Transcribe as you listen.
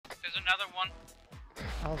another one.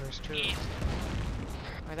 Oh, there's two. East.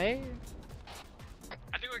 Are they?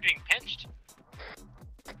 I think we're getting pinched.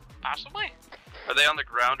 Possibly. Are they on the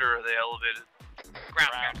ground or are they elevated?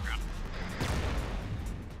 Ground.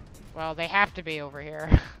 Well, they have to be over here.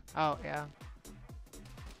 Oh, yeah.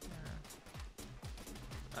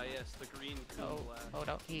 Ah, yes, the green coon Oh, blast. oh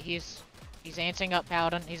no. He's ansing up,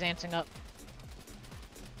 Paladin. He's ansing up.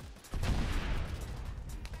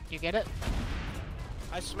 You get it?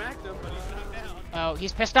 I smacked him, but he's not down. Oh,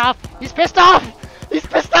 he's pissed off! He's pissed off! He's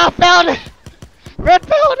pissed off, Paladin! Red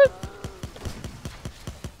Paladin!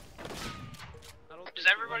 Does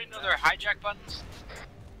everybody know their hijack buttons?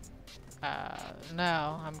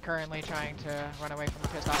 No. I'm currently trying to run away from the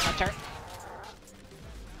pissed off hunter.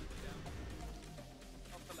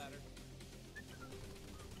 Up the ladder.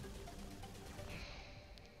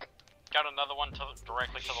 Got another one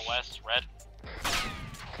directly to the west, red.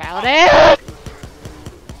 Paladin!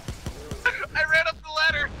 I ran up the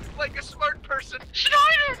ladder like a smart person.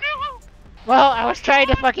 Schneider, no! Well, I was trying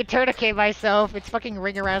to fucking tourniquet myself. It's fucking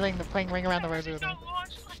playing ring around the rosy with me. Got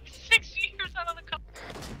launched like 6 years out of the country.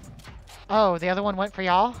 Oh, the other one went for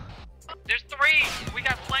y'all? There's 3. We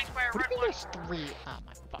got flanked by a What red do you one. mean there's 3? Oh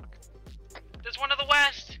my fuck. There's one to the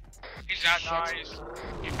west. He's got nice.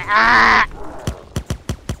 Ah!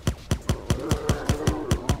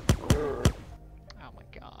 Oh my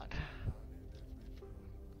god.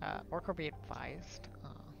 Oracle be advised.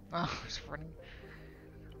 Oh, it's funny.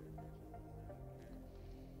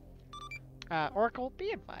 Oracle,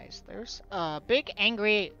 be advised. There's a big,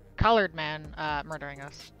 angry, colored man, murdering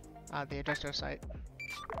us. The Adesto site.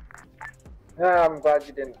 I'm glad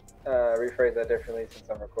you didn't rephrase that differently since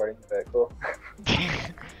I'm recording, but cool.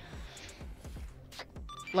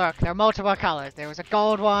 Look, there are multiple colors. There was a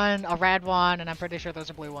gold one, a red one, and I'm pretty sure there's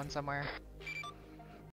a blue one somewhere.